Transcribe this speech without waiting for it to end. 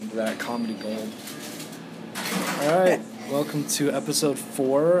that comedy gold. All right, welcome to episode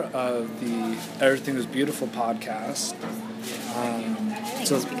 4 of the Everything Was Beautiful podcast.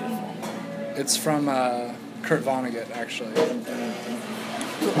 It's from Kurt Vonnegut, actually.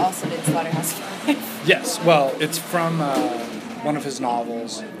 Who also did Slaughterhouse-Five. Yes, well, it's from one of his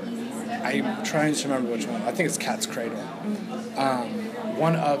novels. I'm trying to remember which one. I think it's Cat's Cradle. I'm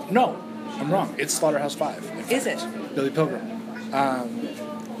wrong. It's Slaughterhouse-Five. Is it? Billy Pilgrim.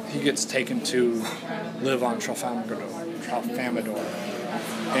 He gets taken to live on Tralfamadore.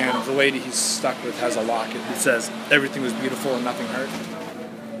 And the lady he's stuck with has a locket that says, "Everything was beautiful and nothing hurt."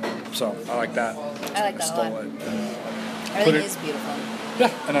 So, I like that. I like that a lot. Everything is beautiful. Yeah,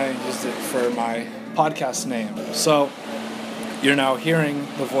 and I used it for my podcast name. So, you're now hearing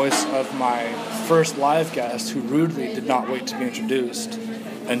the voice of my first live guest who rudely did not wait to be introduced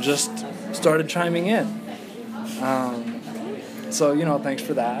and just started chiming in. So, thanks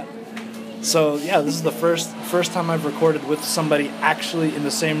for that. So, yeah, this is the first time I've recorded with somebody actually in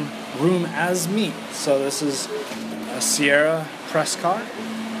the same room as me. So this is Sierra Prescott.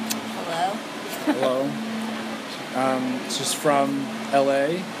 Hello. She's from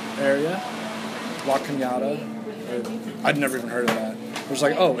LA area, La Cañada. I'd never even heard of that. It was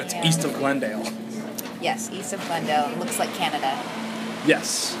like, it's east of Glendale. Yes, east of Glendale. It looks like Canada.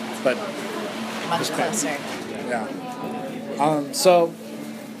 Yes, but much closer. Yeah. So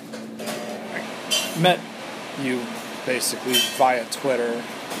I met you basically via Twitter.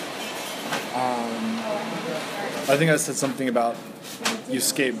 I think I said something about you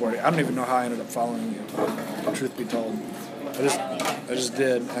skateboarding. I don't even know how I ended up following you, truth be told. I just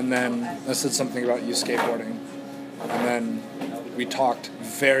did, and then I said something about you skateboarding, and then we talked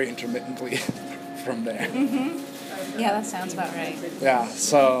very intermittently from there. Mm-hmm. Yeah, that sounds about right. Yeah,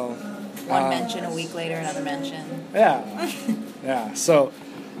 so... One mention, a week later, another mention. Yeah. Yeah, so,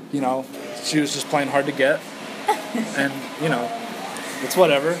 she was just playing hard to get, and, it's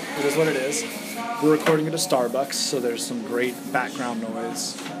whatever. It is what it is. We're recording at a Starbucks, so there's some great background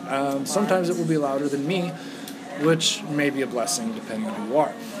noise. Sometimes it will be louder than me, which may be a blessing depending on who you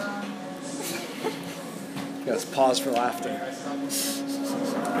are. Yes, pause for laughter.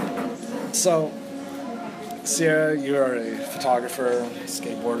 So, Sierra, you are a photographer,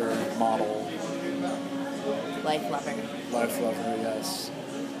 skateboarder, model. Life lover. Life lover, yes.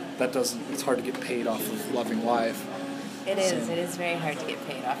 It's hard to get paid off of loving life. It is very hard to get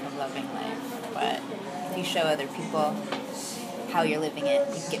paid off of loving life, but if you show other people how you're living it,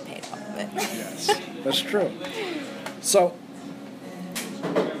 you can get paid off of it. Yes, that's true. So,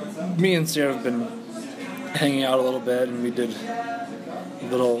 me and Sierra have been hanging out a little bit, and we did a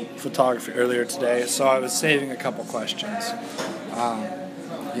little photography earlier today, so I was saving a couple questions.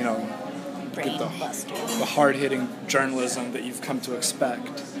 Brain the hard-hitting journalism that you've come to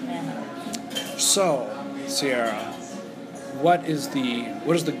expect. Yeah. So, Sierra, what is the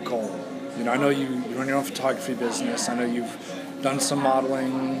goal? I know you run your own photography business. I know you've done some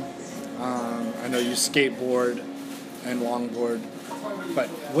modeling. I know you skateboard and longboard. But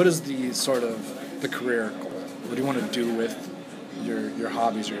what is the career goal? What do you want to do with your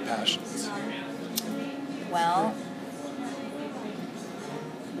hobbies or your passions? Well,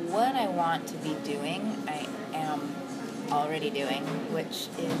 what I want to be doing, I am already doing, which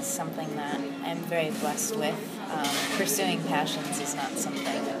is something that I'm very blessed with. Pursuing passions is not something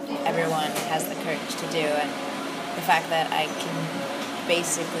everyone has the courage to do, and the fact that I can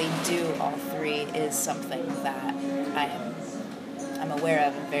basically do all three is something that I'm aware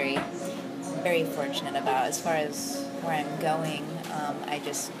of and very, very fortunate about. As far as where I'm going,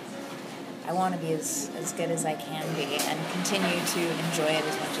 I want to be as good as I can be and continue to enjoy it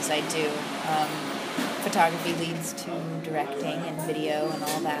as much as I do. Photography leads to directing and video and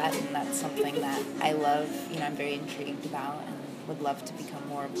all that, and that's something that I love, I'm very intrigued about and would love to become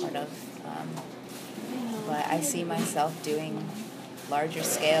more a part of. But I see myself doing larger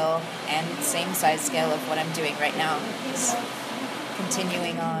scale and same size scale of what I'm doing right now. Just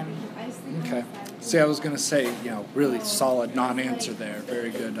continuing on. Okay. See, I was going to say, really solid non-answer there. Very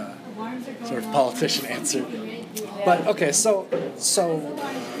good sort of politician answer. But, okay, so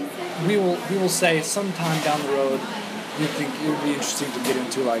we will say sometime down the road you think it would be interesting to get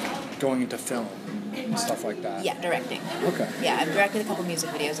into, going into film and stuff like that. Yeah, directing. Okay. Yeah, I've directed a couple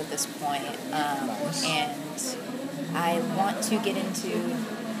music videos at this point. Nice. And I want to get into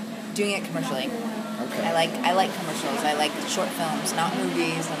doing it commercially. Okay. I like commercials. I like short films, not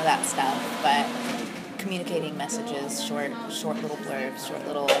movies, none of that stuff, but communicating messages, short little blurbs, short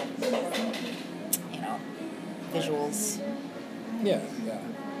little, visuals. Yeah.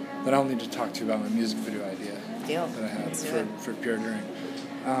 But I'll need to talk to you about my music video idea Deal. that I have Let's do it. for Pure Drink.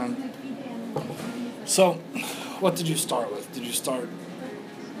 So, what did you start with?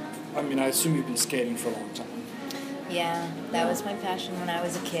 I mean, I assume you've been skating for a long time. Yeah, that was my passion when I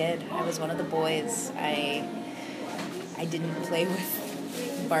was a kid. I was one of the boys. I didn't play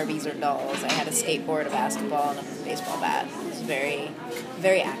with Barbies or dolls. I had a skateboard, a basketball, and a baseball bat. I was very,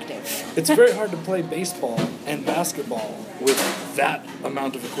 very active. It's very hard to play baseball and basketball with that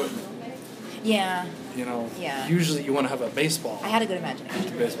amount of equipment. Yeah. Yeah. Usually you want to have a baseball. I had a good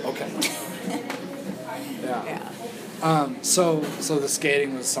imagination. Baseball. Okay. Yeah. So the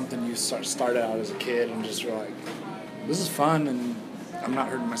skating was something you started out as a kid and just were like, this is fun and I'm not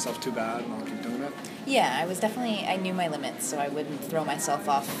hurting myself too bad and I'll keep doing it. Yeah, I knew my limits, so I wouldn't throw myself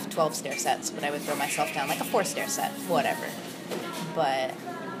off 12 stair sets, but I would throw myself down like a 4 stair set, whatever. But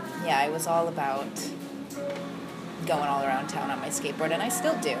yeah, I was all about going all around town on my skateboard, and I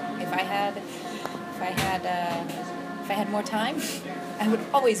still do. If I had more time, I would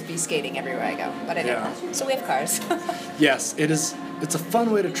always be skating everywhere I go, but I don't. Yeah. So we have cars. Yes, it is. It's a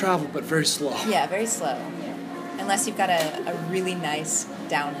fun way to travel, but very slow. Yeah, very slow. Unless you've got a really nice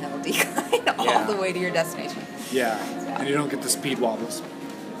downhill decline all the way to your destination. Yeah, and you don't get the speed wobbles.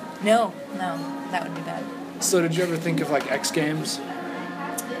 No, that would be bad. So did you ever think of like X Games?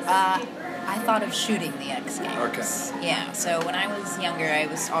 I thought of shooting the X Games. Okay. Yeah, so when I was younger, I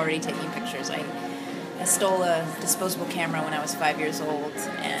was already taking pictures. I stole a disposable camera when I was 5 years old,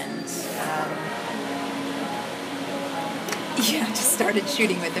 and just started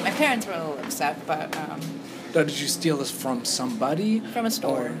shooting with it. My parents were a little upset, but... Now, did you steal this from somebody? From a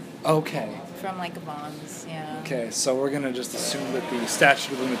store. Okay. From like a Vons, yeah. Okay, so we're going to just assume that the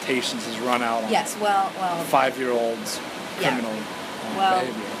statute of limitations has run out on Yes, well... 5-year-olds criminal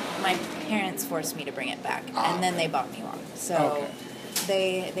behavior. My parents forced me to bring it back, and then they bought me one. So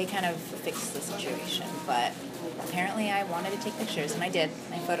they kind of fixed the situation, but apparently I wanted to take pictures, and I did.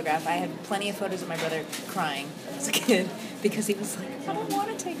 I photographed. I had plenty of photos of my brother crying as a kid because he was like, I don't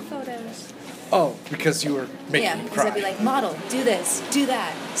want to take photos. Oh, because you were making him because cry. I'd be like, model, do this, do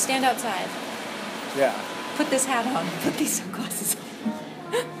that, stand outside. Yeah. Put this hat on, put these sunglasses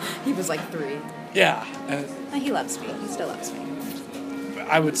on. He was like 3. Yeah. And he loves me. He still loves me.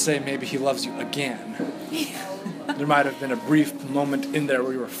 I would say maybe he loves you again. There might have been a brief moment in there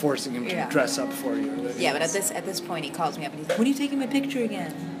where you were forcing him to dress up for you. Yeah, but at this point he calls me up and he's like, when are you taking my picture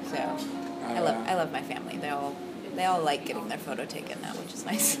again? So I love my family. They all like getting their photo taken now, which is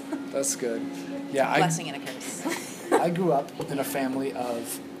nice. That's good. Yeah, blessing and a curse. I grew up in a family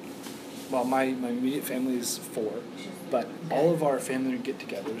of, well, my immediate family is 4, but all of our family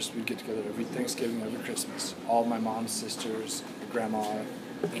get-togethers, we'd get together every Thanksgiving, every Christmas. All of my mom's sisters, grandma,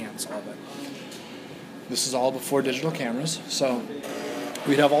 aunts, all of it. This is all before digital cameras, so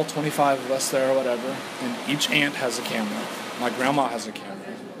we'd have all 25 of us there or whatever, and each aunt has a camera. My grandma has a camera.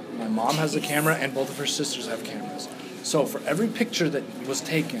 My mom has a camera, and both of her sisters have cameras. So for every picture that was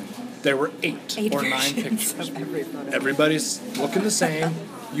taken, there were 8 or 9 pictures. Of every photo. Everybody's looking the same.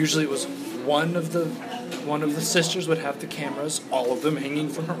 Usually it was one of the sisters would have the cameras, all of them hanging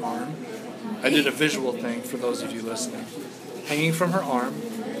from her arm. I did a visual thing for those of you listening. Hanging from her arm.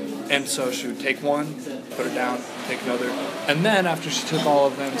 And so she would take one, put it down, take another. And then after she took all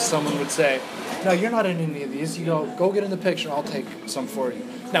of them, someone would say, no, you're not in any of these. You go get in the picture, I'll take some for you.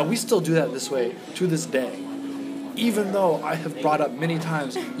 Now, we still do that this way to this day. Even though I have brought up many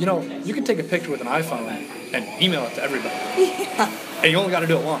times, you can take a picture with an iPhone and email it to everybody. Yeah. And you only got to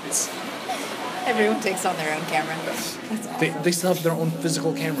do it once. Everyone takes on their own camera. That's awesome. They still have their own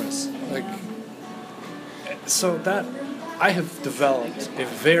physical cameras. So that... I have developed a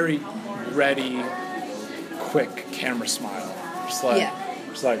very ready, quick camera smile. Just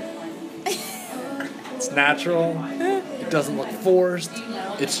like it's natural. It doesn't look forced.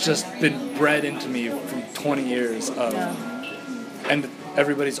 It's just been bred into me from 20 years of, and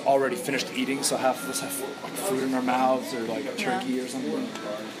everybody's already finished eating, so half of us have like food in our mouths or like a turkey or something.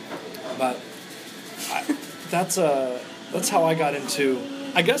 But that's how I got into.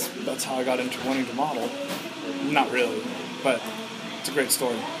 I guess that's how I got into wanting to model. Not really. But it's a great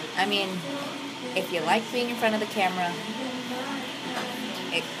story. I mean, if you like being in front of the camera,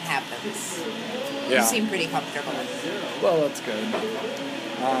 it happens. Yeah. You seem pretty comfortable. Well, that's good.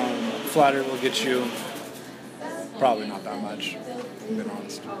 Flatter will get you probably not that much, to be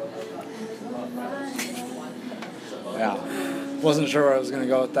honest. Yeah. Wasn't sure where I was going to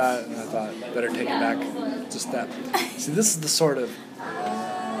go with that, and I thought better take it back just a step. See, this is the sort of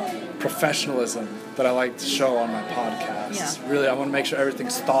professionalism that I like to show on my podcasts. Yeah. Really, I want to make sure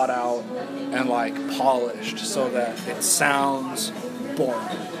everything's thought out and polished so that it sounds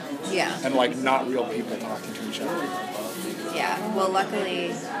boring. Yeah. And not real people talking to each other. Yeah. Well,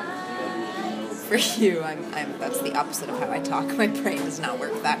 luckily for you, I'm that's the opposite of how I talk. My brain does not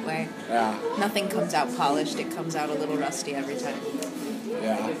work that way. Yeah. Nothing comes out polished. It comes out a little rusty every time.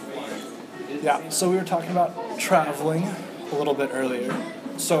 Yeah. Yeah, so we were talking about traveling a little bit earlier.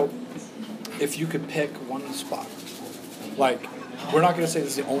 So, if you could pick one spot, like, we're not going to say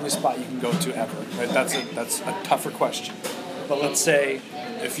this is the only spot you can go to ever, right? That's a tougher question. But let's say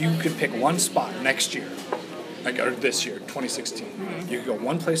if you could pick one spot next year, like, or this year, 2016, you could go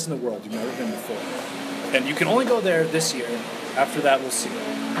one place in the world you've never been before, and you can only go there this year. After that, we'll see.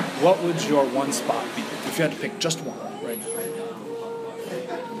 What would your one spot be if you had to pick just one right now?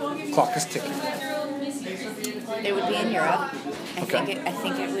 Clock is ticking. It would be in Europe. I Okay.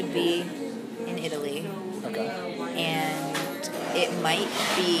 think it would be in Italy, Okay. and it might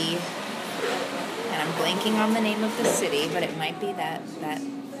be. And I'm blanking on the name of the city, but it might be that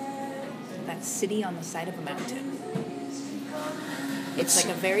city on the side of a mountain. It's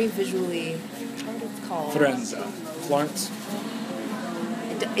like a very visually. What is it called? Firenze. Florence.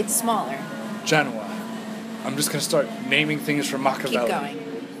 It's smaller. Genoa. I'm just going to start naming things from Machiavelli. Keep going.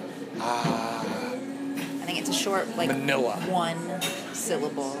 I think it's a short, like, Manila. one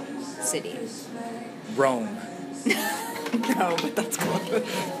syllable city. Rome. No, but that's close.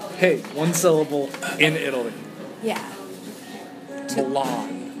 Hey, one syllable in Italy. Yeah.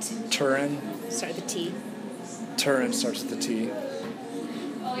 Milan. Turin. Start with the T. Turin starts with the T.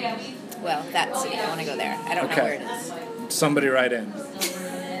 Well, that city. I want to go there. I don't know where it is. Somebody write in.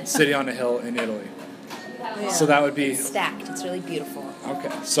 City on a hill in Italy. So that would be... It's stacked. It's really beautiful.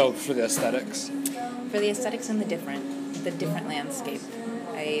 Okay, so for the aesthetics. For the aesthetics and the different landscape.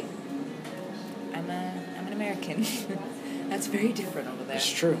 I'm an American. That's very different over there. It's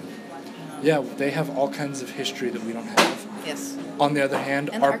true. Yeah, they have all kinds of history that we don't have. Yes. On the other hand,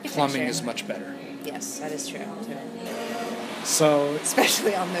 And our architecture. plumbing is much better. Yes, that is true. So,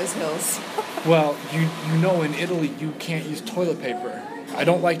 Especially on those hills. well, you know in Italy you can't use toilet paper. I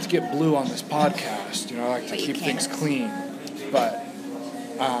don't like to get blue on this podcast. You know, I like to But you keep things can't. clean. But,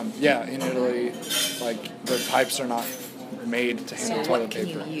 yeah, in Italy, like, the pipes are not made to So handle what toilet can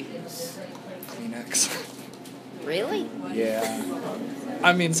paper. you use? Kleenex. Really? Yeah.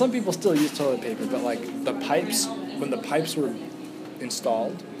 I mean, some people still use toilet paper, but, like, the pipes, when the pipes were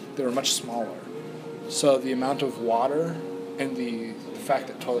installed, they were much smaller. So the amount of water and the fact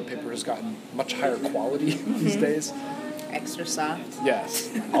that toilet paper has gotten much higher quality these days, Extra soft? yes,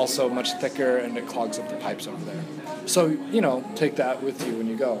 also much thicker, and it clogs up the pipes over there. So, you know, take that with you when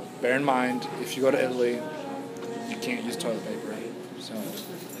you go. Bear in mind, if you go to Italy, you can't use toilet paper. So,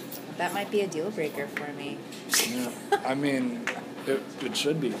 That might be a deal breaker for me. yeah. I mean, it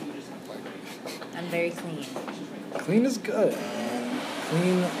should be. I'm very clean. Clean is good.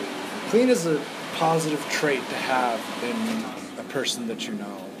 Clean is a positive trait to have in a person that you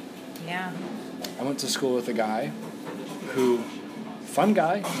know. Yeah. I went to school with a guy who, fun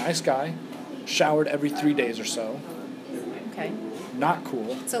guy, nice guy, showered every 3 days or so. Okay. Not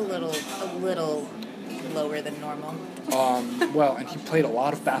cool. It's a little lower than normal. Well, and he played a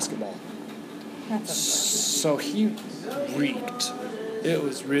lot of basketball. That's So he reeked. It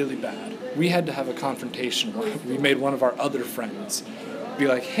was really bad. We had to have a confrontation. We made one of our other friends be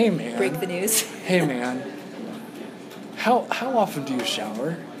like, hey man. break the news. Hey man, how often do you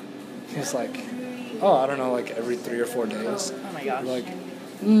shower? He's like, oh, I don't know, like every 3 or 4 days. Oh my gosh. We're like,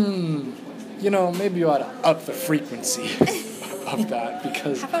 you know, maybe you ought to up the frequency of that,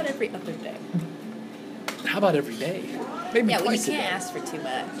 because How about every other day? how about every day? Maybe Yeah, well, you twice a can't day. ask for too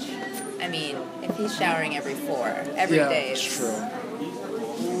much. I mean, if he's showering every 4, every Yeah, day it's is true.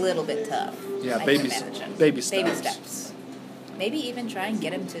 a little bit tough. Yeah, I baby can imagine. baby Baby steps. steps. Maybe even try and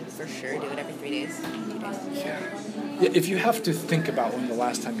get him to, for sure, do it every 3 days. 2 days. Yeah, if you have to think about when the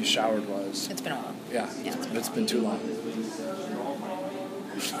last time you showered was, It's been a while. yeah, Yeah. it's been too long.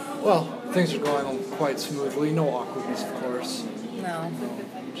 Well, things are going on quite smoothly. No awkwardness, of course. No.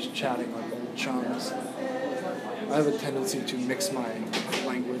 Just chatting like old chums. I have a tendency to mix my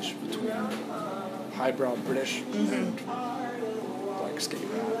language between highbrow British and like skate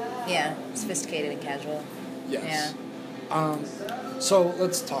rap. Yeah, sophisticated and casual. Yes. So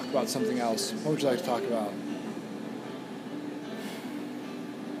let's talk about something else. What would you like to talk about?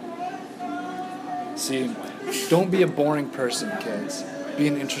 See, don't be a boring person, kids. Be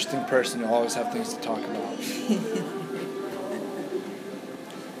an interesting person. You'll always have things to talk about.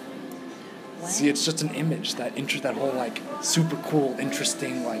 What? See, it's just an image, that whole like super cool,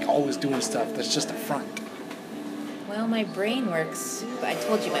 interesting, like always doing stuff. That's just a front. Well, my brain works, but I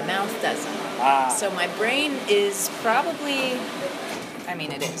told you my mouth doesn't. Ah. So my brain is probably, I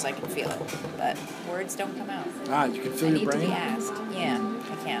mean, it is. I can feel it, but words don't come out. Ah, you can feel I your need brain? to be asked. Yeah,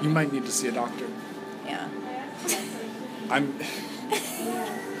 I can. You might need to see a doctor. Yeah. I'm...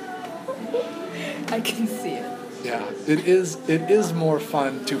 I can see it. Yeah, it is more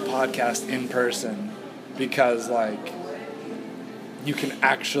fun to podcast in person because, like, I can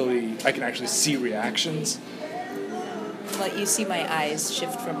actually see reactions. Like, you see my eyes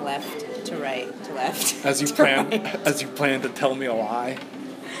shift from left to right to left. As you plan to tell me a lie.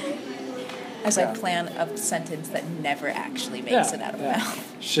 As Yeah. I plan a sentence that never actually makes it out of my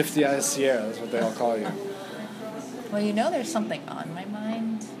mouth. Shifty Eyes Sierra, that's what they all call you. Well, you know there's something on my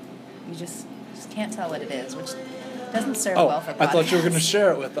mind. You just can't tell what it is, which doesn't serve Oh, well for podcasts. I thought you were going to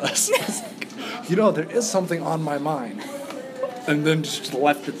share it with us. You know, there is something on my mind. And then just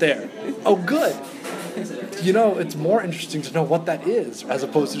left it there. Oh, good. You know, it's more interesting to know what that is as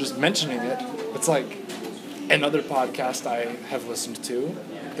opposed to just mentioning it. It's like another podcast I have listened to.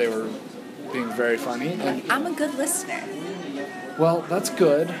 They were being very funny. And, I'm a good listener. well, that's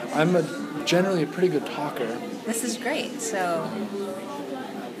good. I'm generally a pretty good talker. This is great. So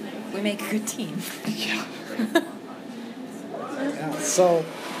we make a good team. Yeah. Yeah. So,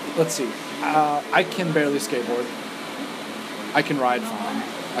 let's see. I can barely skateboard. I can ride fine.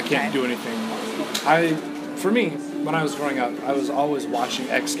 I can't do anything. For me, when I was growing up, I was always watching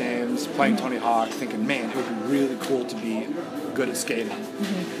X Games, playing Tony Hawk, thinking, man, it would be really cool to be good at skating.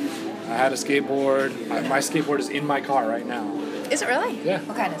 Mm-hmm. I had a skateboard. My skateboard is in my car right now. Is it really? Yeah.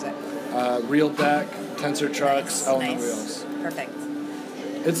 What kind is it? Real deck, tensor trucks, element Nice. wheels. Perfect.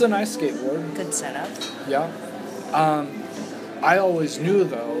 It's a nice skateboard. Good setup. Yeah. I always knew,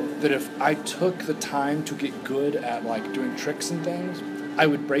 though, that if I took the time to get good at, like, doing tricks and things, I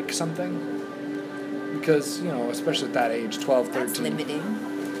would break something. Because, you know, especially at that age, 12, 13. That's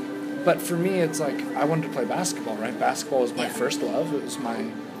limiting. But for me, it's like, I wanted to play basketball, right? Basketball was my first love. It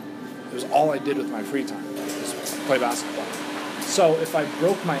was all I did with my free time, was play basketball. So if I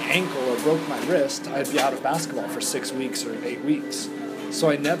broke my ankle or broke my wrist, I'd be out of basketball for 6 weeks or 8 weeks. So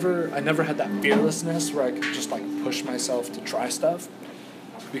I never had that fearlessness where I could just, like, push myself to try stuff,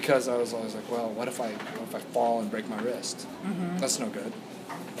 because I was always like, well, what if I fall and break my wrist? Mm-hmm. That's no good.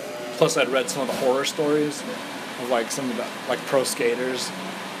 Plus, I'd read some of the horror stories of, like, some of the, like, pro skaters.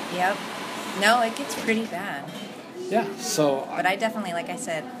 Yep. No, it gets pretty bad. Yeah. So. But I definitely, like I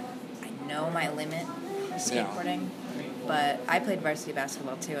said, I know my limit with skateboarding. But I played varsity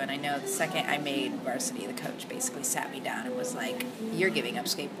basketball too, and I know the second I made varsity, the coach basically sat me down and was like, "You're giving up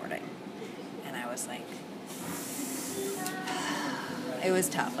skateboarding." And I was like, it was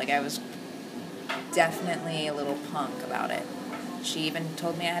tough. Like, I was definitely a little punk about it. She even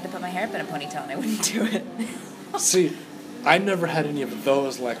told me I had to put my hair up in a ponytail, and I wouldn't do it. See, I never had any of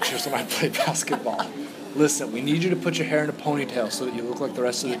those lectures when I played basketball. Listen, we need you to put your hair in a ponytail so that you look like the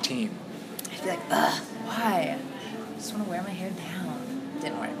rest of the team. I'd be like, ugh, why? I just want to wear my hair down.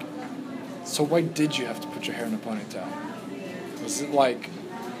 Didn't work. So why did you have to put your hair in a ponytail? Was it like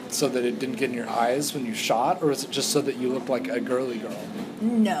so that it didn't get in your eyes when you shot, or was it just so that you looked like a girly girl?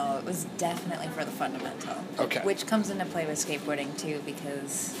 No, it was definitely for the fundamental. Okay. Which comes into play with skateboarding too,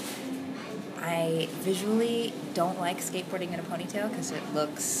 because I visually don't like skateboarding in a ponytail because it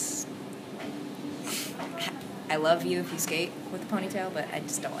looks... I love you if you skate with a ponytail, but I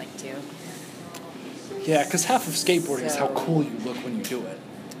just don't like to. Yeah, because half of skateboarding is how cool you look when you do it.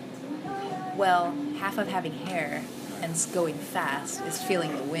 Well, half of having hair and going fast is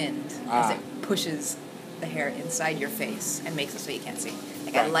feeling the wind as it pushes the hair inside your face and makes it so you can't see.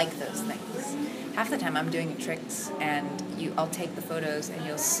 Like, I like those things. Half the time I'm doing tricks and I'll take the photos and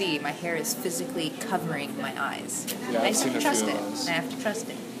you'll see my hair is physically covering my eyes. Yeah, I I've just seen have to a trust few it. of those. I have to trust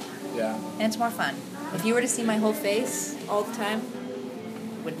it. Yeah. And it's more fun. If you were to see my whole face all the time,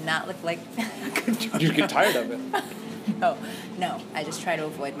 it would not look like a good job. You get tired of it. No. I just try to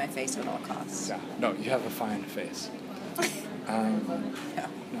avoid my face at all costs. Yeah. No, you have a fine face. No.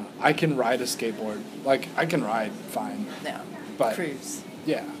 No, I can ride a skateboard. Like, I can ride fine. No. But Cruise.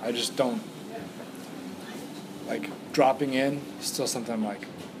 yeah, I just don't. Like, dropping in is still something I'm like,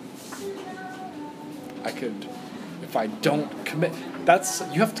 I could, if I don't commit,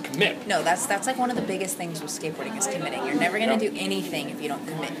 you have to commit. No, that's like one of the biggest things with skateboarding is committing. You're never going to do anything if you don't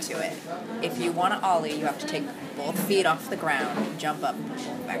commit to it. If you want to ollie, you have to take both feet off the ground, jump up, and put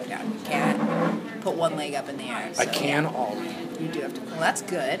both back down. You can't put one leg up in the air. So, I can ollie. You do have to. Well, that's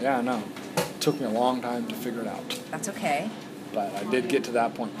good. Yeah, I know. It took me a long time to figure it out. That's okay. But I did get to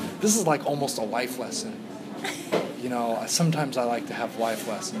that point. This is like almost a life lesson. You know, sometimes I like to have life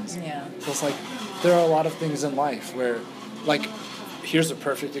lessons. Yeah. So it's like, there are a lot of things in life where, like, here's a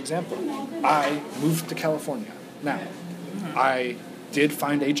perfect example. I moved to California. Now, I did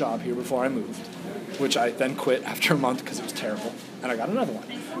find a job here before I moved, which I then quit after a month because it was terrible, and I got another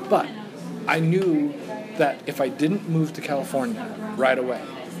one. But I knew that if I didn't move to California right away,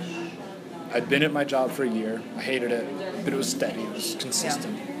 I'd been at my job for a year, I hated it, but it was steady, it was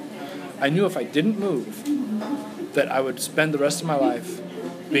consistent. Yeah. I knew if I didn't move, that I would spend the rest of my life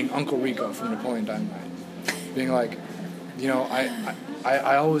being Uncle Rico from Napoleon Dynamite. Being like, you know,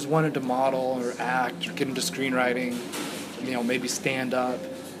 I always wanted to model or act or get into screenwriting, you know, maybe stand up,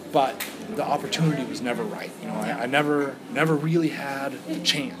 but the opportunity was never right. You know, I never really had the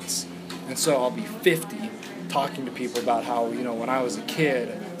chance. And so I'll be 50 talking to people about how, you know, when I was a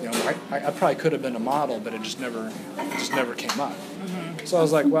kid, you know, I probably could have been a model, but it just never came up. Mm-hmm. So I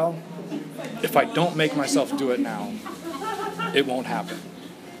was like, well, if I don't make myself do it now, it won't happen.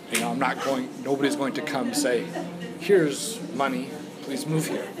 You know, nobody's going to come say, here's money, please move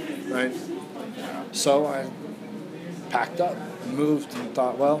here, right? So I packed up, moved, and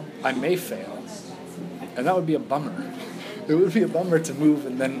thought, well, I may fail, and that would be a bummer. It would be a bummer to move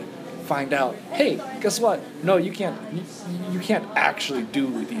and then find out, hey, guess what? No, you can't actually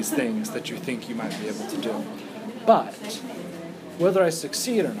do these things that you think you might be able to do. But whether I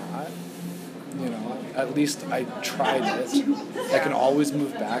succeed or not, you know, at least I tried it. I can always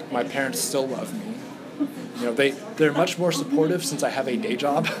move back. My parents still love me. You know, they're much more supportive since I have a day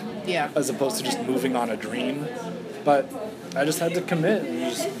job, as opposed to just moving on a dream. But I just had to commit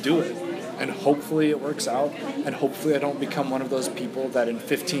and just do it. And hopefully it works out, and hopefully I don't become one of those people that in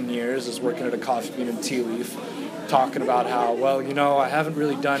 15 years is working at a Coffee Bean and Tea Leaf talking about how, well, you know, I haven't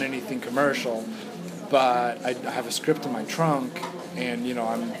really done anything commercial, but I have a script in my trunk, and, you know,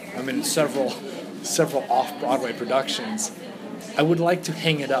 I'm in several off-Broadway productions. I would like to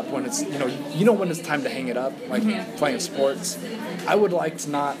hang it up when it's, you know when it's time to hang it up, like playing sports. I would like to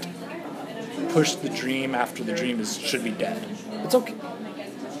not push the dream after the dream should be dead. It's okay.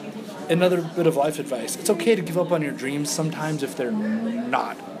 Another bit of life advice. It's okay to give up on your dreams sometimes if they're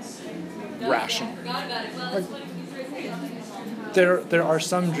not rational. Like, there are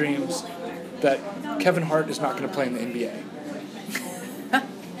some dreams that Kevin Hart is not going to play in the NBA.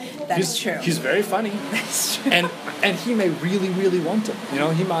 That's true. He's very funny. That's true. And he may really, really want to. You know,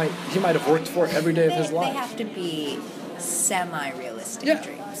 he might have worked for it every day of his life. They have to be semi-realistic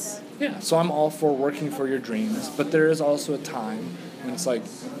dreams. Yeah. So I'm all for working for your dreams, but there is also a time when it's like,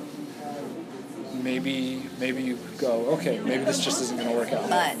 maybe you go, okay, maybe this just isn't going to work out.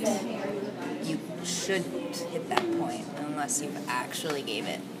 But you shouldn't hit that point unless you've actually gave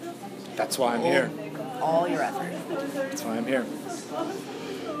it. That's why I'm here. All your effort. That's why I'm here.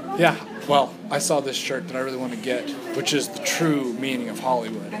 Yeah, well, I saw this shirt that I really want to get, which is the true meaning of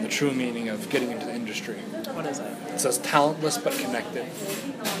Hollywood and the true meaning of getting into the industry. What is it? It says talentless but connected.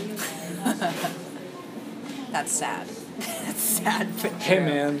 That's sad. That's sad but true. Hey,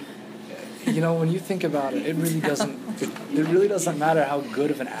 man. You know, when you think about it, it really doesn't matter how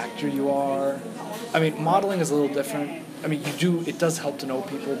good of an actor you are. I mean, modeling is a little different. I mean, it does help to know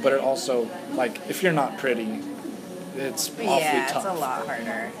people, but it also, like, if you're not pretty, it's awfully tough. Yeah, it's a lot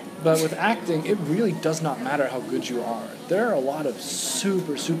harder. But with acting, it really does not matter how good you are. There are a lot of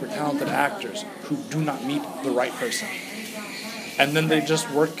super, super talented actors who do not meet the right person. And then they just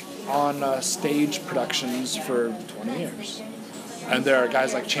work on stage productions for 20 years. And there are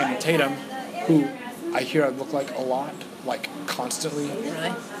guys like Channing Tatum who I hear I look like a lot, like constantly.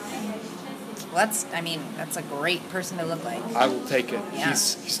 Really? Well, that's a great person to look like. I will take it. Yeah.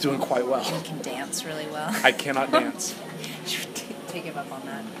 He's doing quite well. He can dance really well. I cannot dance. Take him up on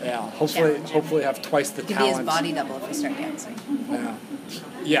that. Yeah, hopefully have twice the talent. He could talent. be his body double if we start dancing.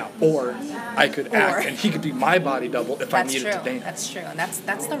 Yeah, or I could act and he could be my body double if I needed to dance. That's true, and that's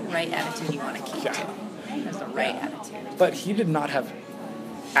the right attitude you want to keep too. That's the right attitude. But he did not have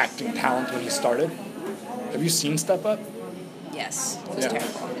acting talent when he started. Have you seen Step Up? Yes, it was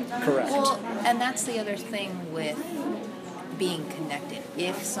terrible. Correct. Well, and that's the other thing with being connected.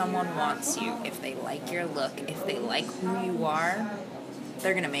 If someone wants you, if they like your look, if they like who you are,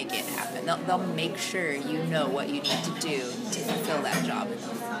 they're going to make it happen. They'll make sure you know what you need to do to fulfill that job.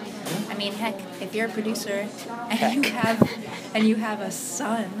 I mean, heck, if you're a producer and you have a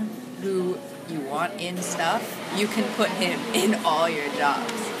son who you want in stuff, you can put him in all your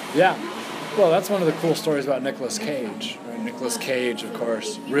jobs. Yeah. Well, that's one of the cool stories about Nicolas Cage. Right? Nicolas Cage, of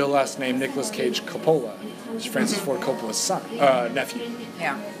course, real last name Nicolas Cage Coppola, is Francis Ford Coppola's nephew.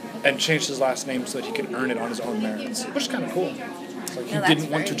 Yeah. And changed his last name so that he could earn it on his own merits, which is kind of cool. Like he didn't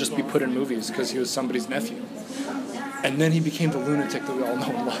want to just be put in movies because he was somebody's nephew. And then he became the lunatic that we all know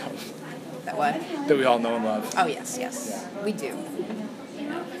and love. That what? That we all know and love. Oh, yes. Yeah. We do.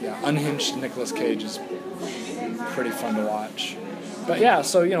 Yeah, unhinged Nicolas Cage is pretty fun to watch. But yeah,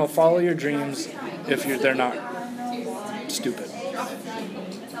 so follow your dreams if they're not stupid.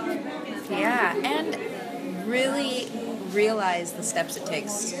 Yeah, and really realize the steps it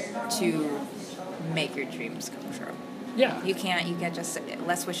takes to make your dreams come true. Yeah. You can't just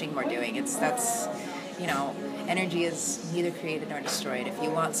less wishing, more doing. Energy is neither created nor destroyed. If you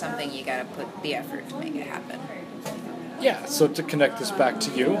want something, you gotta put the effort to make it happen. Yeah, so to connect this back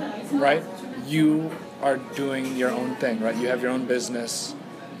to you, right? You are doing your own thing, right? You have your own business.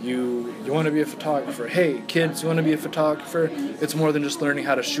 You want to be a photographer. Hey, kids, you want to be a photographer? It's more than just learning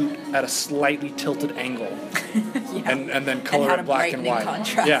how to shoot at a slightly tilted angle. Yeah. And then color it black and white.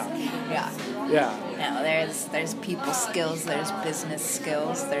 Contrast. Yeah. No, there's people skills, there's business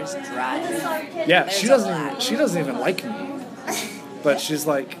skills, there's drive. Yeah, There's she doesn't even like me. But she's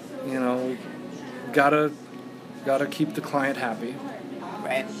like, gotta keep the client happy.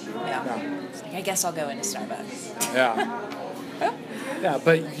 Right. Yeah. It's like, I guess I'll go into Starbucks. Yeah. Yeah,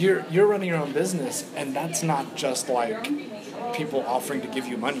 but you're running your own business, and that's not just like people offering to give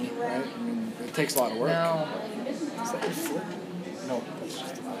you money, right? I mean, it takes a lot of work. No. Is that your foot? No, that's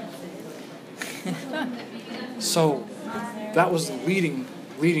just So that was the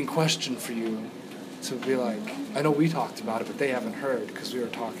leading question for you to be like, I know we talked about it, but they haven't heard because we were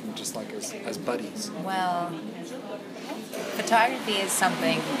talking just like as buddies. Well, photography is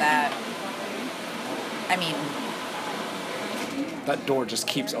something that, That door just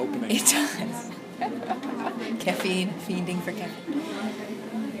keeps opening. it does. Caffeine, fiending for caffeine.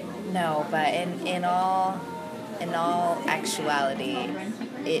 No, but in all actuality,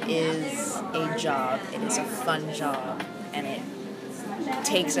 it is a job. It is a fun job, and it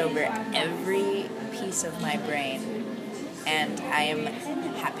takes over every piece of my brain, and I am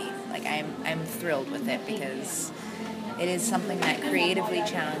happy. Like I'm thrilled with it because it is something that creatively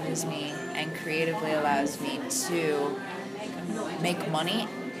challenges me and creatively allows me to make money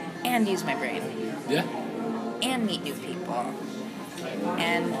and use my brain. Yeah. And meet new people.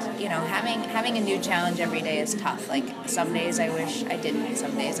 And, having a new challenge every day is tough. Like, some days I wish I didn't.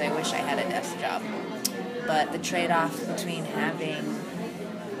 Some days I wish I had a desk job. But the trade-off between having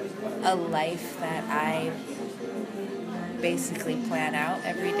a life that I basically plan out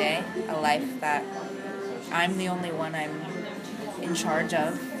every day, a life that I'm the only one I'm in charge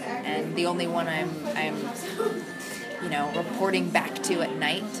of, and the only one I'm reporting back to at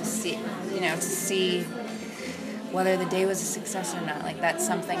night to see whether the day was a success or not. Like, that's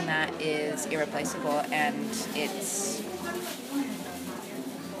something that is irreplaceable, and it's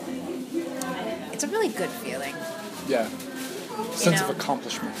a really good feeling. Yeah. Sense of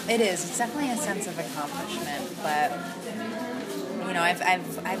accomplishment. It is. It's definitely a sense of accomplishment, but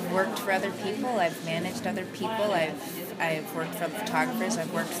I've worked for other people. I've managed other people. I've worked for photographers.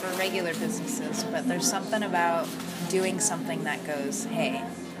 I've worked for regular businesses. But there's something about doing something that goes, hey,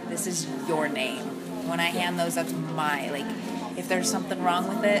 this is your name. When I hand those, that's if there's something wrong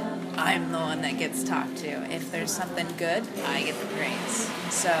with it, I'm the one that gets talked to. If there's something good, I get the praise.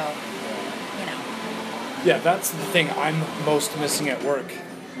 So, Yeah, that's the thing I'm most missing at work,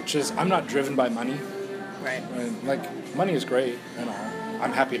 which is I'm not driven by money. Right. Like, money is great and all.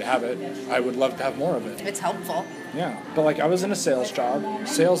 I'm happy to have it. I would love to have more of it. It's helpful. Yeah, but I was in a sales job.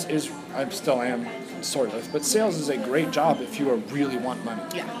 Sales is, I still am, sort of, but sales is a great job if you really want money.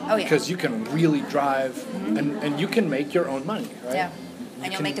 Yeah. Oh, yeah. Because you can really drive, and you can make your own money, right? Yeah.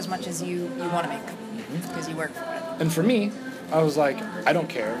 And you'll make as much as you want to make because you work for it. And for me, I was like, I don't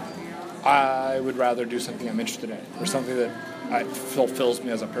care. I would rather do something I'm interested in or something that fulfills me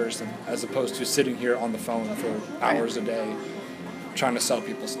as a person, as opposed to sitting here on the phone for hours a day trying to sell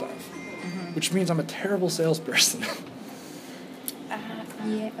people stuff, which means I'm a terrible salesperson.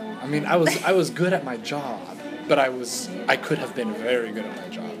 Yeah. I mean, I was good at my job, but I could have been very good at my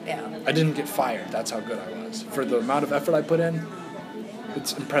job. Yeah. I didn't get fired. That's how good I was. For the amount of effort I put in,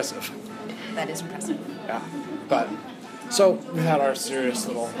 it's impressive. That is impressive. Yeah. But so we had our serious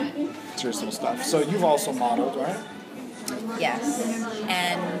little stuff. So you've also modeled, right? Yes.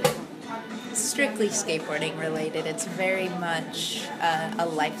 And strictly skateboarding related. It's very much a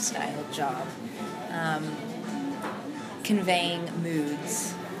lifestyle job. Conveying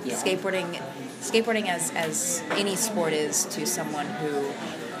moods. Yeah. Skateboarding as any sport is to someone who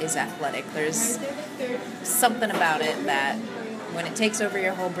is athletic. There's something about it that when it takes over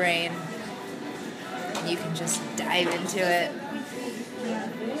your whole brain, you can just dive into it.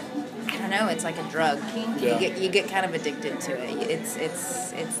 I don't know, it's like a drug. Yeah. You get kind of addicted to it. It's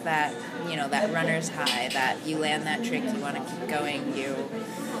that, that runner's high, that you land that trick, you want to keep going, you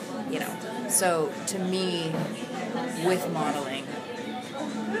know. So to me, with modeling,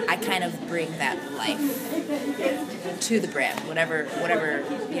 I kind of bring that life to the brand, whatever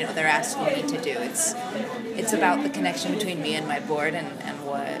they're asking me to do. It's about the connection between me and my board and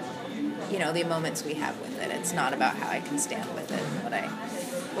what the moments we have with it. It's not about how I can stand with it,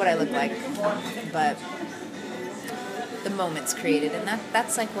 what I look like, but the moments created, and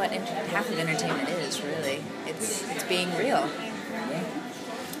that's like what half of entertainment is, really. It's being real.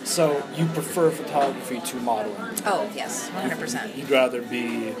 So you prefer photography to modeling? Oh yes, 100%. You'd rather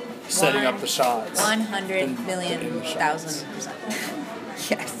be setting up the shots. 100,000,000,000%.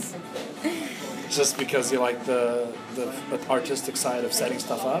 Yes. Just because you like the artistic side of setting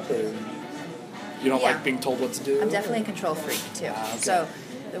stuff up, or you don't like being told what to do? I'm definitely a control freak too. Okay. So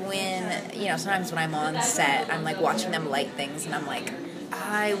when sometimes when I'm on set, I'm like watching them light things, and I'm like,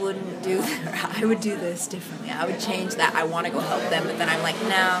 I wouldn't do that. I would do this differently. I would change that. I want to go help them, but then I'm like,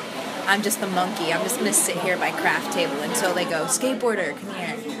 no, I'm just the monkey. I'm just gonna sit here by craft table until they go, skateboarder, come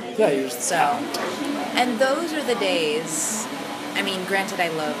here. Yeah, you're just so. And those are the days. I mean, granted, I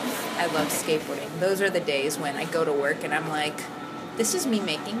love skateboarding. Those are the days when I go to work and I'm like, this is me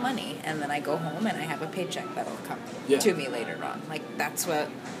making money, and then I go home and I have a paycheck that'll come to me later on. Like that's what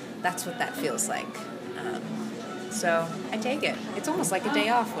that feels like. So I take it. It's almost like a day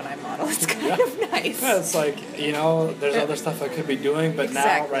off when I model. It's kind of nice. Yeah, it's like, there's other stuff I could be doing, but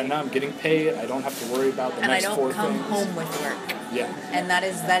right now I'm getting paid. I don't have to worry about the next 4 things. And I don't come home with work. Yeah. And that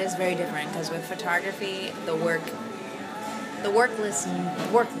is very different, because with photography, the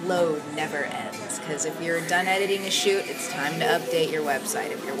workload never ends, because if you're done editing a shoot, it's time to update your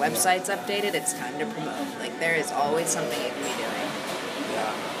website. If your website's updated, it's time to promote. Like, there is always something you can be doing.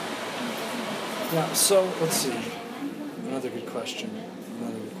 Yeah, so let's see. Another good question.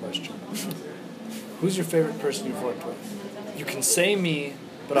 Who's your favorite person you've worked with? You can say me,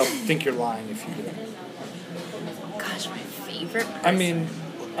 but I'll think you're lying if you do. Gosh, my favorite person? I mean,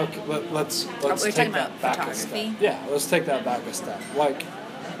 okay, let's take that back a step. Yeah, let's take that back a step. Like,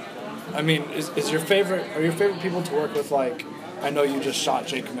 I mean, are your favorite people to work with, like, I know you just shot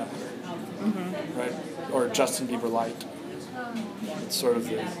Jake Miller, right? Or Justin Bieber Light. It's sort of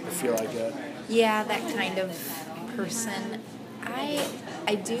the feel I get. Yeah, that kind of person.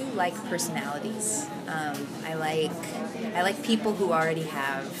 I do like personalities. I like people who already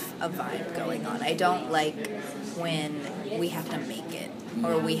have a vibe going on. I don't like when we have to make it,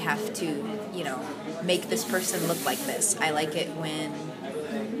 or we have to, make this person look like this. I like it when...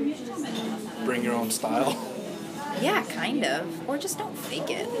 Bring your own style. Yeah, kind of. Or just don't fake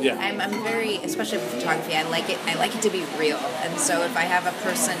it. Yeah. I'm very, especially with photography, I like it to be real. And so if I have a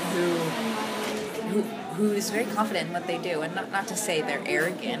person who's very confident in what they do, and not to say they're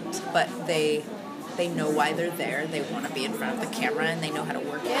arrogant, but they know why they're there, they want to be in front of the camera, and they know how to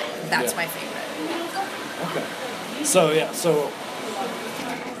work it, that's my favorite. Okay. So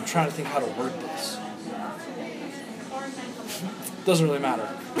I'm trying to think how to word this. Doesn't really matter.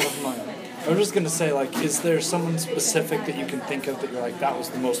 Never mind. I'm just going to say, like, is there someone specific that you can think of that you're like, that was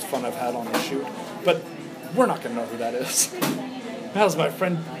the most fun I've had on a shoot? But we're not going to know who that is. That was my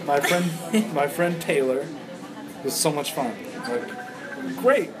friend Taylor. It was so much fun. Like,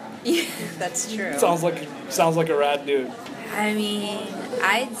 great. Yeah, that's true. Sounds like a rad dude. I mean,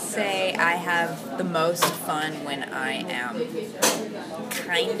 I'd say I have the most fun when I am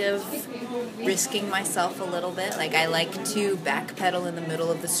kind of risking myself a little bit. Like, I like to backpedal in the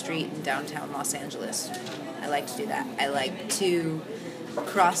middle of the street in downtown Los Angeles. I like to do that. I like to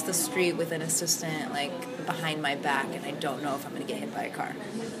cross the street with an assistant, like, behind my back, and I don't know if I'm going to get hit by a car.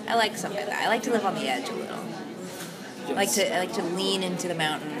 I like stuff like that. I like to live on the edge a little. Yes. I like to lean into the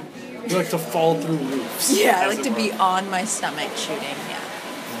mountain. You like to fall through roofs. Yeah, I like to be on my stomach shooting, yeah.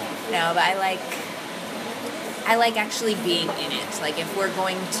 No, but I like actually being in it. Like, if we're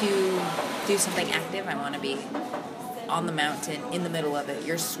going to do something active, I want to be on the mountain, in the middle of it.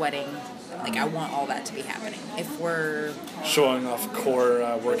 You're sweating. Like, I want all that to be happening. If we're... Showing off core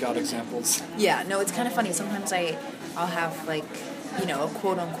workout examples. Yeah, no, it's kind of funny. Sometimes I'll have, like, a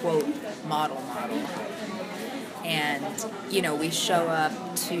quote-unquote model. And, we show up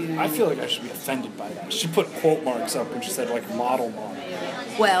to... I feel like I should be offended by that. She put quote marks up when she said, like, model.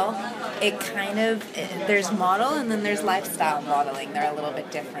 Well, it kind of... There's model, and then there's lifestyle modeling. They're a little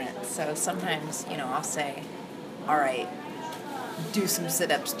bit different. So sometimes, I'll say, all right, do some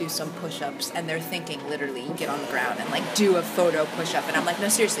sit-ups, do some push-ups, and they're thinking literally you get on the ground and, like, do a photo push-up. And I'm like, no,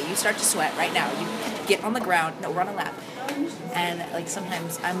 seriously, you start to sweat right now. You get on the ground, no, run a lap. And, like,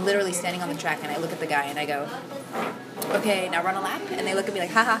 sometimes I'm literally standing on the track, and I look at the guy, and I go, okay, now run a lap. And they look at me like,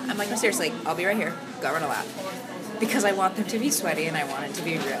 haha. I'm like, no, seriously, I'll be right here. Go run a lap. Because I want them to be sweaty, and I want it to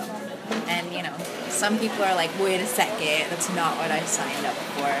be real. And, some people are like, wait a second, that's not what I signed up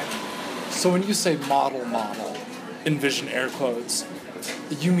for. So when you say model, envision air quotes,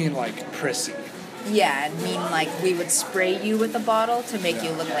 you mean like prissy. Yeah, I mean, like, we would spray you with a bottle to make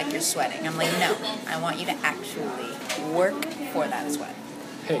you look like you're sweating. I'm like, no, I want you to actually work for that sweat.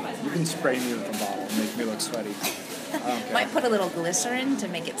 Hey, you can spray me with a bottle and make me look sweaty. I don't care. Might put a little glycerin to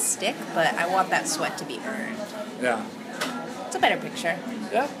make it stick, but I want that sweat to be earned. Yeah. It's a better picture.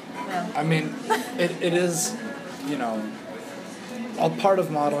 Yeah. Yeah. I mean, it is, all part of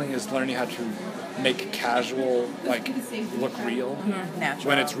modeling is learning how to make casual, look real Natural.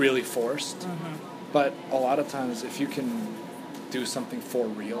 when it's really forced. But a lot of times, if you can do something for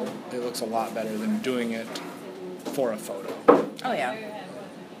real, it looks a lot better than doing it for a photo. Oh, yeah.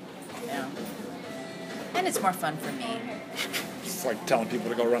 Yeah. And it's more fun for me. It's like telling people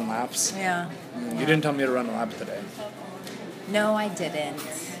to go run laps. Yeah. You didn't tell me to run a lap today. No, I didn't.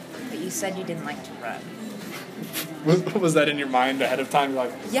 But you said you didn't like to run. Was that in your mind ahead of time? You're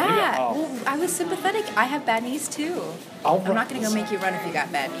like, Yeah. oh. Well, I was sympathetic. I have bad knees, too. I'm not going to go make you run if you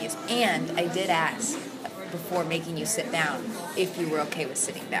got bad knees. And I did ask before making you sit down if you were okay with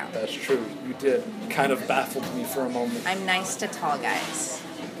sitting down. That's true. You did. Kind of baffled me for a moment. I'm nice to tall guys.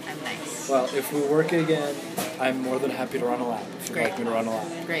 I'm nice. Well, if we work again, I'm more than happy to run a lap. If you'd Great. like me to run a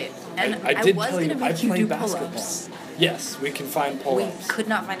lap. Great. And I did was tell going you, to make I you play do basketball. pull-ups. Yes, we can find We pull-ups. could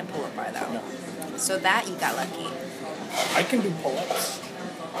not find a pull-up bar, though. No. So that you got lucky. I can do pull-ups.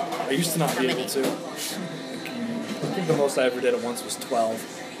 I used to not How be many? able to. I think the most I ever did at once was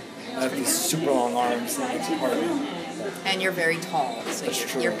 12. I have these super long arms and it's hard. And you're very tall, so That's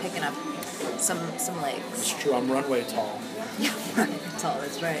true. you're picking up some legs. It's true, I'm runway tall. Yeah, tall,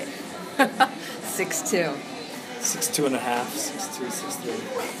 that's right. 6'2". 6'2" and a half, 6'2",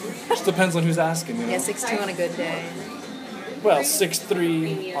 6'3". Just depends on who's asking, Yeah, 6'2" on a good day. Well,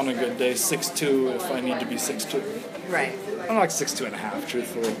 6'3" on a good day, 6'2" if I need to be 6'2". Right. I'm like 6'2" and a half,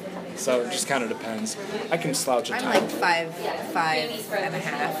 truthfully. So it just kind of depends. I can slouch a I'm tiny like bit. 5'5" and a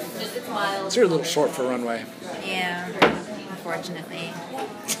half. So you're a little short for runway. Yeah, unfortunately.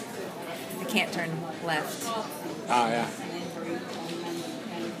 I can't turn left. Ah, yeah.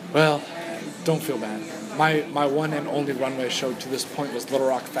 Well, don't feel bad. My one and only runway show to this point was Little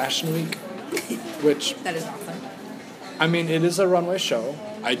Rock Fashion Week, which, That is awesome. I mean, it is a runway show.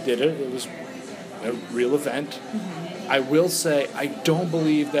 I did it. It was a real event. I will say, I don't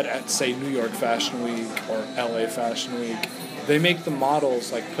believe that at, say, New York Fashion Week or LA Fashion Week, they make the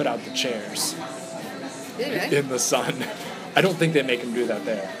models, put out the chairs in the sun. I don't think they make them do that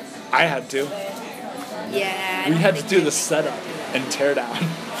there. I had to. Yeah. I We don't had to think do the setup and tear down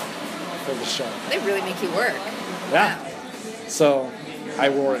for the show. They really make you work. Yeah. Wow. So I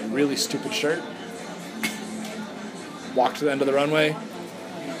wore a really stupid shirt, walked to the end of the runway,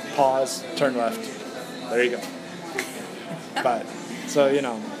 pause, turn left. There you go. But, so,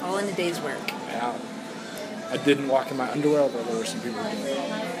 All in a day's work. yeah, I didn't walk in my underwear, although there were some people who did.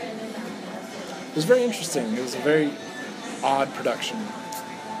 It was very interesting. It was a very odd production.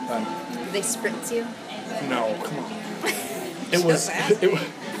 But, Did they spritz you? no, come on. It was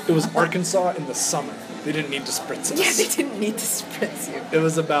it was Arkansas in the summer. They didn't need to spritz us. Yeah, they didn't need to spritz you. It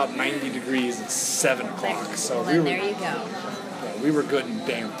was about 90 degrees at 7 o'clock, so Well, then there you go. we were good and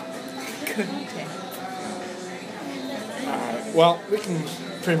damp. Okay. Well, we can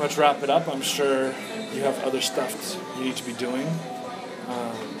pretty much wrap it up. I'm sure you have other stuff you need to be doing.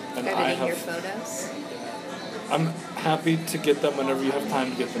 And Editing your photos? I'm happy to get them whenever you have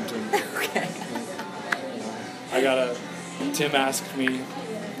time to get them to me. Okay. Tim asked me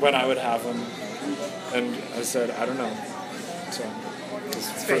when I would have them, and I said, I don't know. So,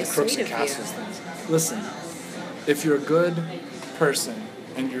 it's very for Crooks sweet and of you. Castles things. Listen, if you're a good person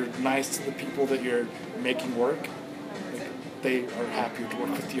and you're nice to the people that you're making work, they are happy to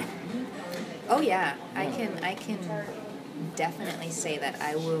work with you. Oh yeah, I can definitely say that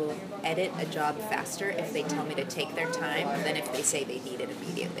I will edit a job faster if they tell me to take their time than if they say they need it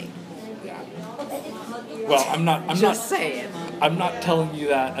immediately. Well, I'm not saying. I'm not telling you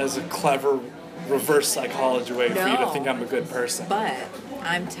that as a clever reverse psychology way for you to No. think I'm a good person. But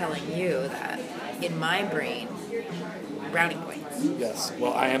I'm telling you that in my brain, brownie points. Yes.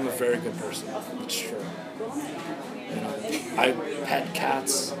 Well, I am a very good person. It's true. I pet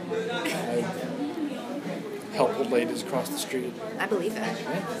cats. I help old ladies across the street. I believe it.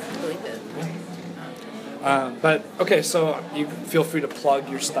 I believe it. But okay, so you feel free to plug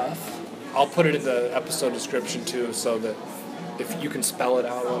your stuff. I'll put it in the episode description too, so that if you can spell it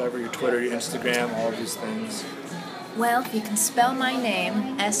out, whatever, your Twitter, your Instagram, all of these things. Well, you can spell my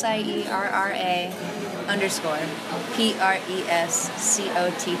name,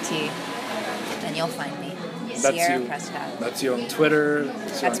 SIERRA_PRESCOTT, then you'll find me. That's Sierra you. Prescott. That's you on Twitter.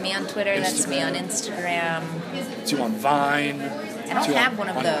 That's me on Twitter, that's me on Instagram. That's you on Vine. I don't have one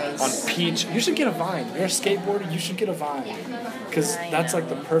of those. On Peach. You should get a Vine. You're a skateboarder, you should get a Vine. Because I that's know. like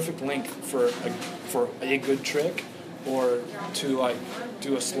the perfect link for a good trick, or to like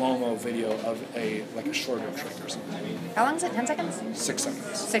do a slow-mo video of a shorter trick or something. How long is it? 10 seconds? 6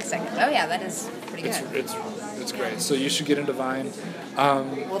 seconds. 6 seconds. Oh yeah, that is pretty good. It's great. So you should get into Vine.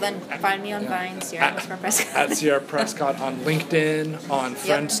 Well then, find me on Vine, Sierra Prescott. At Sierra Prescott on LinkedIn, on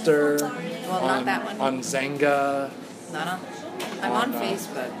Friendster, Well, not that one. on Zanga, Not on. I'm on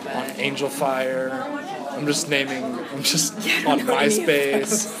Facebook, but on Angel Fire. I'm just on don't know any of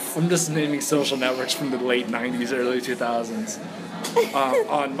MySpace. I'm just naming social networks from the late 90s, early 2000s.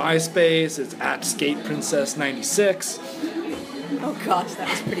 On MySpace, it's at SkatePrincess96. oh gosh, that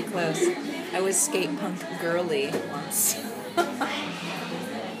was pretty close. I was skate punk girly once.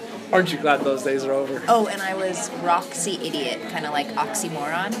 Aren't you glad those days are over? Oh, and I was Roxy Idiot, kind of like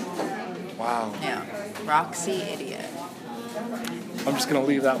oxymoron. Wow. Yeah, Roxy Idiot. I'm just going to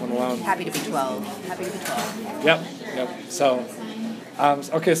leave that one alone. Happy to be 12. Happy to be 12. Yep. So,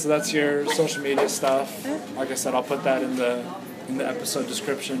 okay, so that's your social media stuff. Like I said, I'll put that in the episode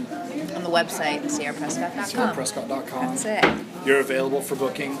description. On the website, SierraPrescott.com. SierraPrescott.com. That's it. You're available for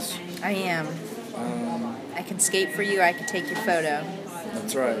bookings. I am. I can skate for you. I can take your photo.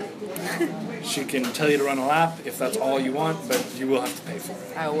 That's right. She can tell you to run a lap if that's all you want, but you will have to pay for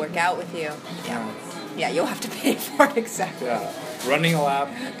it. I will work out with you. Yeah, you'll have to pay for it, exactly. Yeah. Running a lap,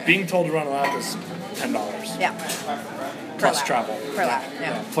 being told to run a lap is $10. Yeah. Plus lap. travel. Per lap, no.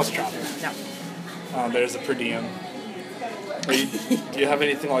 Yeah, plus travel. No. There's the per diem. Do you have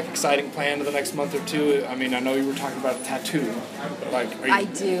anything like exciting planned in the next month or two? I mean, I know you were talking about a tattoo. Like, I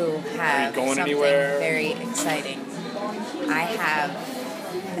do have going something anywhere? very exciting. I have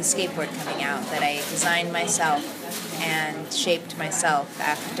a skateboard coming out that I designed myself and shaped myself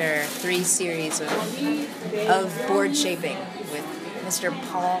after 3 series of board shaping with Mr.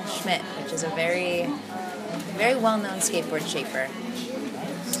 Paul Schmidt, which is a very, very well-known skateboard shaper.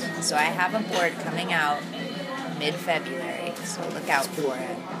 So I have a board coming out mid-February, so look out for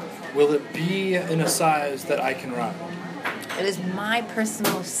it. Will it be in a size that I can run? It is my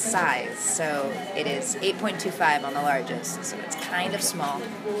personal size, so it is 8.25 on the largest, so it's kind of small.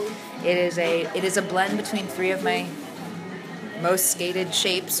 It is a blend between 3 of my most skated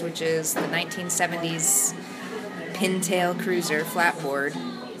shapes, which is the 1970s pintail cruiser flatboard,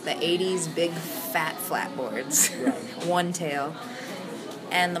 the 80s big fat flatboards, one tail,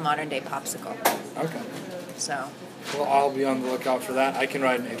 and the modern day popsicle. Okay. So, Well, I'll be on the lookout for that. I can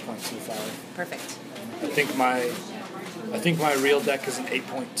ride an 8.25. perfect. I think my real deck is an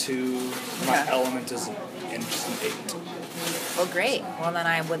 8.2. My Okay. element is just an 8. Well, great. Well, then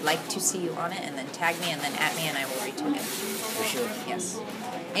I would like to see you on it, and then tag me, and then at me, and I will retweet it. For sure. Yes.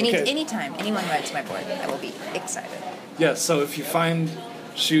 Okay. Anytime anyone rides my board, I will be excited. Yeah, so if you find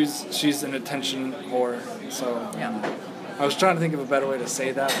she's an attention whore, so Yeah. I was trying to think of a better way to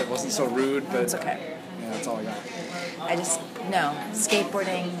say that that wasn't so rude, but It's okay. yeah, that's all I got. No,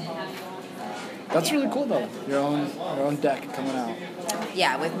 skateboarding, That's really cool though. Your own deck coming out.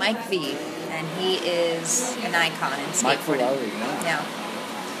 yeah, with Mike V, and he is an icon in skateboarding. Mike Ferrari, yeah. Yeah.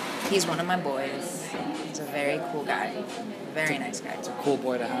 He's one of my boys. He's a very cool guy. Very nice guy. It's a cool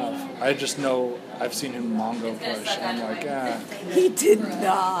boy to have. I just know I've seen him Mongo push, and I'm like, He did I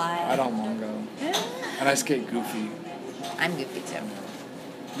not. don't Mongo. And I skate goofy. I'm goofy too.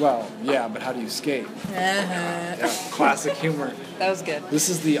 Well, yeah, but how do you skate? Yeah, classic humor. That was good. This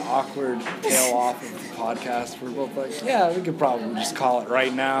is the awkward tail off of the podcast. We're both like, yeah, we could probably just call it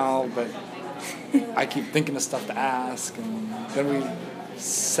right now, but I keep thinking of stuff to ask, and then we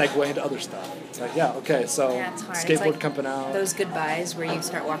segue into other stuff. It's like, yeah, okay, so Yeah, it's hard. It's skateboard like coming out. Those goodbyes where you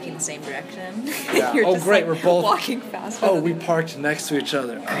start walking the same direction. Yeah. You're Oh, just, great, like, we're both walking faster. Oh, we parked next to each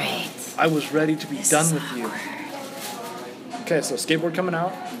other. Great. I was ready to be This done is with you. Okay, so skateboard coming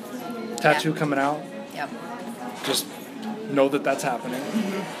out, tattoo coming out. Yep. Just know that that's happening.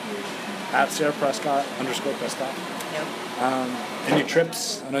 At Sierra Prescott _Prescott. Yep. Any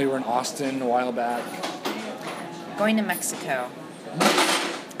trips? I know you were in Austin a while back. Going to Mexico.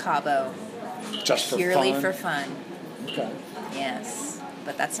 Cabo. Just for Purely fun. for fun. Okay. Yes.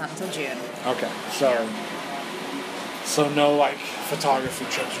 But that's not until June. Okay. So no like photography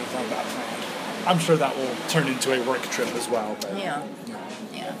trips or anything like that planned. I'm sure that will turn into a work trip as well. But Yeah.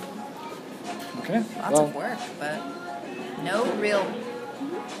 Yeah. Okay. Lots of work, but no real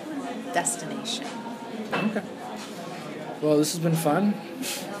destination. Okay. Well, this has been fun.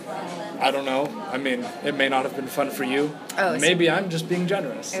 I don't know. I mean, it may not have been fun for you. Oh, maybe I'm just being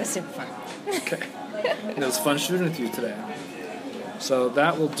generous. It was super fun. Okay. It was fun shooting with you today. So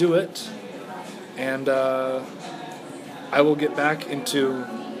that will do it. And I will get back into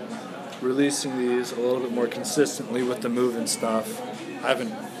releasing these a little bit more consistently with the move and stuff. I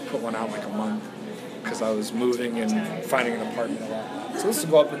haven't put one out in like a month because I was moving and finding an apartment a lot. So this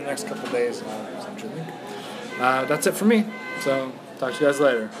will go up in the next couple of days. That's it for me. So talk to you guys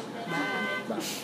later. Bye.